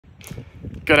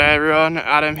G'day everyone,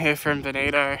 Adam here from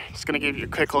Bonito. Just going to give you a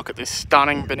quick look at this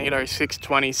stunning Bonito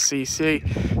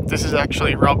 620cc. This is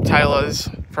actually Rob Taylor's,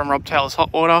 from Rob Taylor's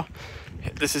Hotwater.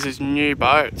 This is his new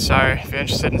boat, so if you're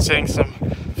interested in seeing some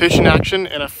fishing action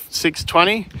in a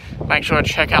 620, make sure to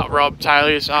check out Rob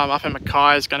Taylor's up in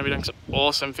Mackay. He's going to be doing some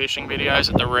awesome fishing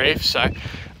videos at the reef, so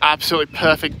absolutely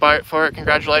perfect boat for it.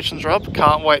 Congratulations Rob,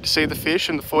 can't wait to see the fish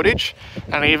and the footage,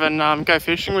 and even go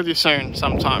fishing with you soon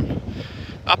sometime.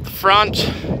 Up the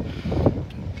front,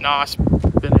 nice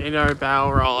Bonito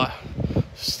bow roller,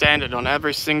 standard on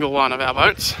every single one of our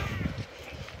boats.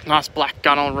 Nice black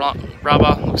gunnel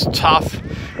rubber, looks tough.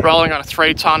 Rolling on a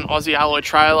 3-ton Aussie alloy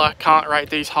trailer, can't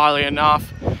rate these highly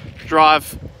enough.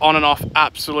 Drive on and off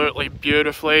absolutely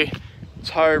beautifully.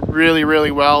 Tow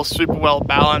really well, super well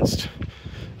balanced.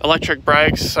 Electric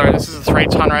brakes, so this is a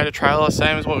 3-ton rated trailer,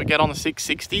 same as what we get on the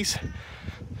 660s.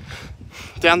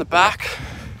 Down the back,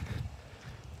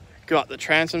 got the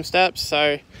transom steps,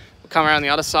 so we'll come around the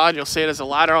other side. You'll see there's a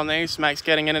ladder on these, makes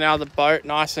getting in and out of the boat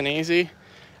nice and easy.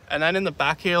 And then in the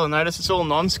back here, you'll notice it's all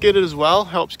non-skidded as well,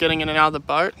 helps getting in and out of the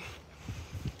boat.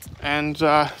 And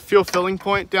fuel filling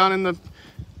point down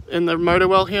in the motor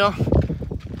well here.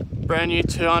 Brand new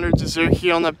 200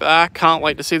 Suzuki on the back. Can't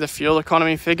wait to see the fuel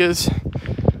economy figures.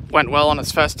 Went well on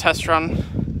its first test run.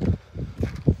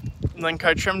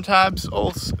 Lenco trim tabs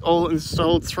all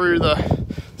installed through the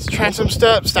transom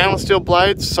step, stainless steel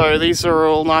blades, so these are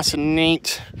all nice and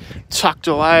neat, tucked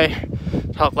away,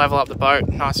 help level up the boat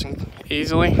nice and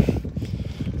easily.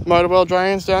 Motor well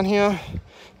drains down here,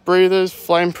 breathers,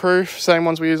 flame proof, same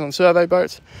ones we use on survey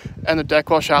boats, and the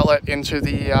deck wash outlet into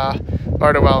the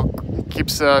motor well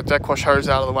keeps the deck wash hose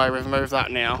out of the way. We've moved that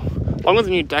now. Along with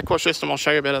the new deck wash system, I'll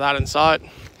show you a bit of that inside.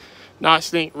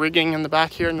 Nice neat rigging in the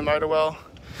back here in the motor well.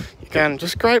 Again,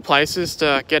 just great places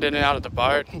to get in and out of the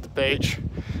boat, the beach,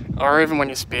 or even when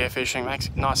you're spearfishing, makes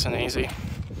it nice and easy.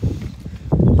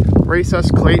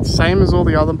 Recessed cleats, same as all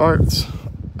the other boats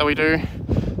that we do.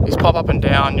 These pop up and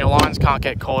down, your lines can't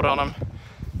get caught on them.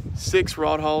 6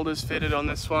 rod holders fitted on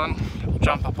this one. We'll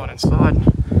jump up on inside.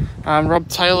 Rob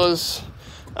Taylor's,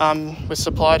 we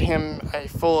supplied him a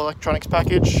full electronics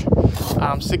package,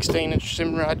 16-inch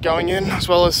sim rad going in, as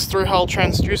well as through-hull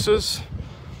transducers.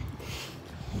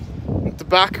 At the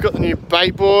back, we've got the new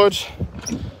bait board.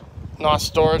 Nice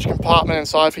storage compartment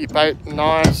inside for your bait,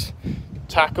 knives,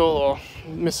 tackle or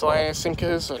miscellaneous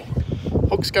sinkers and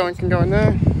hooks can go in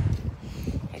there.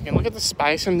 You can look at the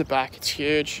space in the back, it's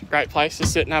huge. Great place to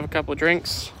sit and have a couple of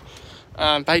drinks.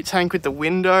 Bait tank with the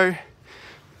window.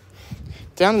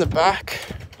 Down in the back,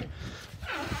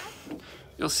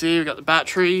 you'll see we've got the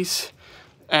batteries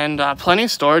and plenty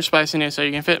of storage space in here, so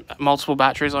you can fit multiple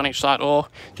batteries on each side, or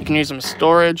you can use them as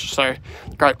storage. So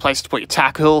great place to put your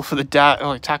tackle for the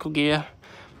tackle gear,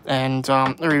 and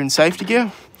or even safety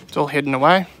gear. It's all hidden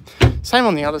away. Same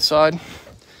on the other side.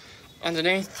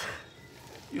 Underneath,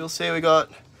 you'll see we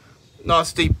got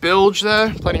nice deep bilge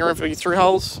there, plenty of room for your through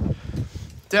holes.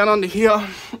 Down under here,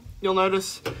 you'll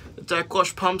notice the deck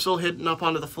wash pumps all hidden up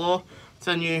under the floor. It's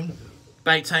a new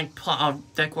bait tank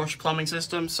deck wash plumbing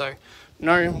system, so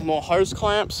no more hose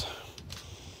clamps.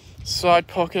 Side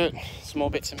pocket, small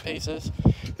bits and pieces.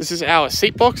 This is our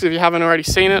seat box, if you haven't already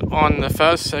seen it on the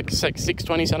first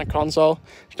 620 center console.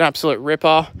 It's an absolute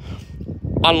ripper.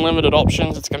 Unlimited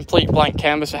options, it's a complete blank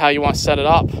canvas for how you want to set it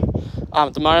up.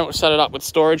 At the moment we've set it up with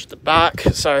storage at the back,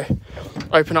 so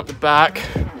open up the back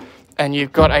and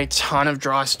you've got a ton of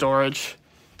dry storage,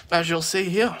 as you'll see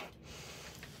here.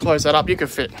 Close that up, you could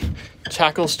fit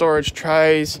tackle storage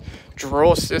trays,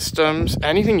 drawer systems,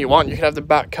 anything you want. You could have the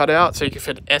back cut out, so you could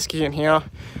fit an esky in here.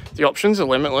 The options are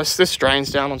limitless. This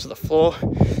drains down onto the floor.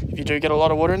 If you do get a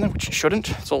lot of water in there, which you shouldn't,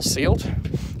 it's all sealed.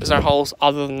 There's no holes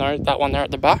other than that one there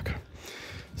at the back.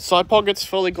 Side pockets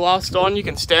fully glassed on. You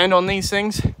can stand on these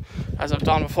things, as I've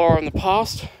done before in the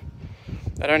past.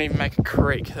 They don't even make a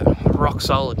creak, they're rock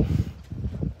solid.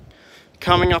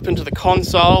 Coming up into the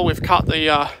console, we've cut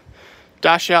the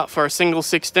dash out for a single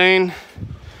 16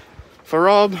 for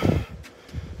Rob.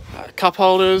 Cup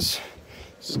holders,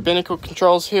 this is binnacle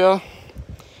controls here.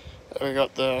 We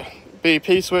got the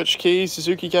BP switch, keys,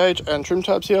 Suzuki gauge and trim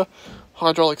tabs here.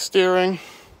 Hydraulic steering.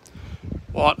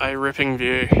 What a ripping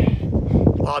view.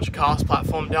 Large cast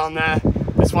platform down there.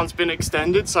 This one's been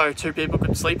extended so 2 people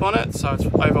could sleep on it, so it's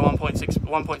over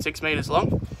 1.6 meters long.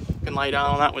 You can lay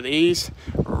down on that with ease.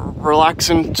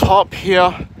 Relaxing top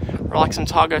here, relaxing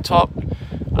targo top.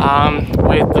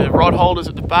 With the rod holders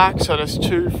at the back, so there's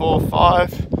 2, 4,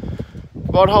 5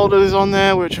 rod holders on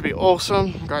there, which would be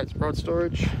awesome. Great rod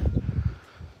storage.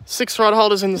 6 rod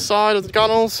holders in the side of the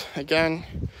gunnels. Again,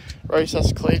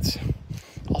 recessed cleats.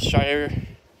 I'll show you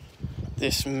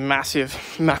this massive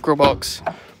mackerel box.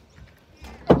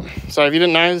 So if you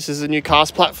didn't know, this is a new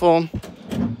cast platform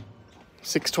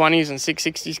 620s and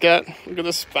 660s get. Look at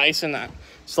the space in that.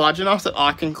 It's large enough that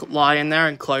I can lie in there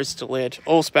and close the lid.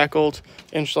 All speckled,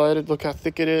 insulated. Look how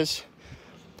thick it is.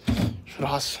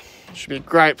 Should be a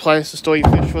great place to store your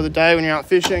fish for the day when you're out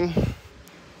fishing.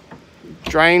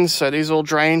 Drains, so these all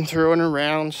drain through and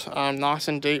around, nice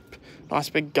and deep, nice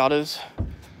big gutters.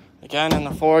 Again, in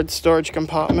the forward storage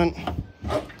compartment,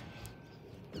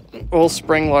 all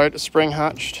spring load, spring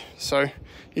hatched, so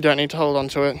you don't need to hold on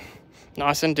to it.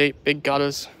 Nice and deep, big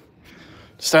gutters,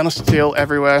 stainless steel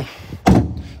everywhere.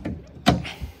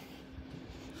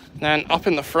 Then up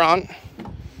in the front,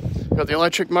 we've got the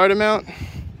electric motor mount,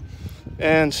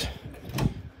 and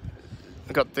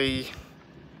we've got the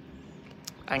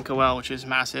anchor well, which is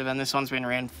massive, and this one's been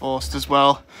reinforced as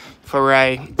well for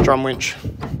a drum winch.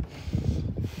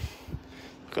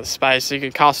 Got space, so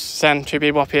you can send 2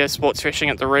 people up here sports fishing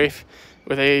at the reef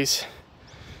with ease.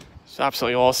 It's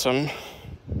absolutely awesome.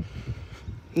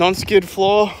 Non-skid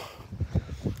floor,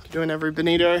 doing every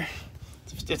Bonito.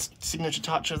 It's signature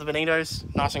touch of the Bonitos,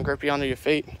 nice and grippy under your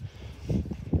feet.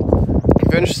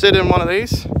 If you're interested in one of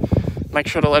these, make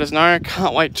sure to let us know.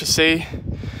 Can't wait to see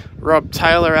Rob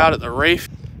Taylor out at the reef.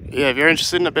 Yeah, if you're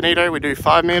interested in a Bonito, we do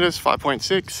 5 meters, 5.6,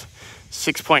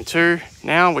 6.2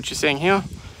 now, which you're seeing here.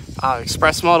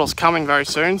 Express model's coming very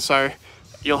soon, so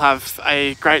you'll have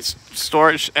a great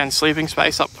storage and sleeping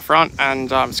space up the front,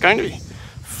 and it's going to be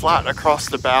flat across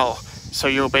the bow, so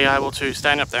you'll be able to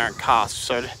stand up there and cast.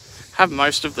 So to have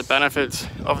most of the benefits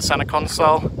of a center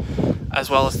console, as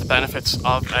well as the benefits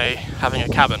of having a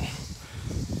cabin.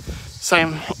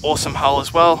 Same awesome hull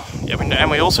as well. Yeah,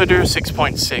 and we also do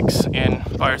 6.6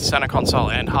 in both center console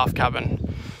and half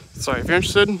cabin. So if you're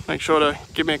interested, make sure to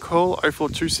give me a call,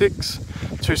 0426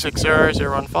 260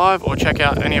 015, or check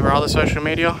out any of our other social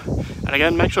media. And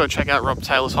again, make sure to check out Rob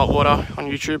Taylor's Hotwater on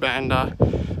YouTube and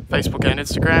Facebook and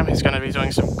Instagram. He's going to be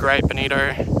doing some great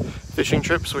Bonito fishing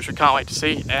trips, which we can't wait to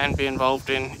see and be involved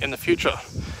in the future.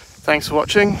 Thanks for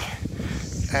watching,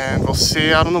 and we'll see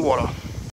you out on the water.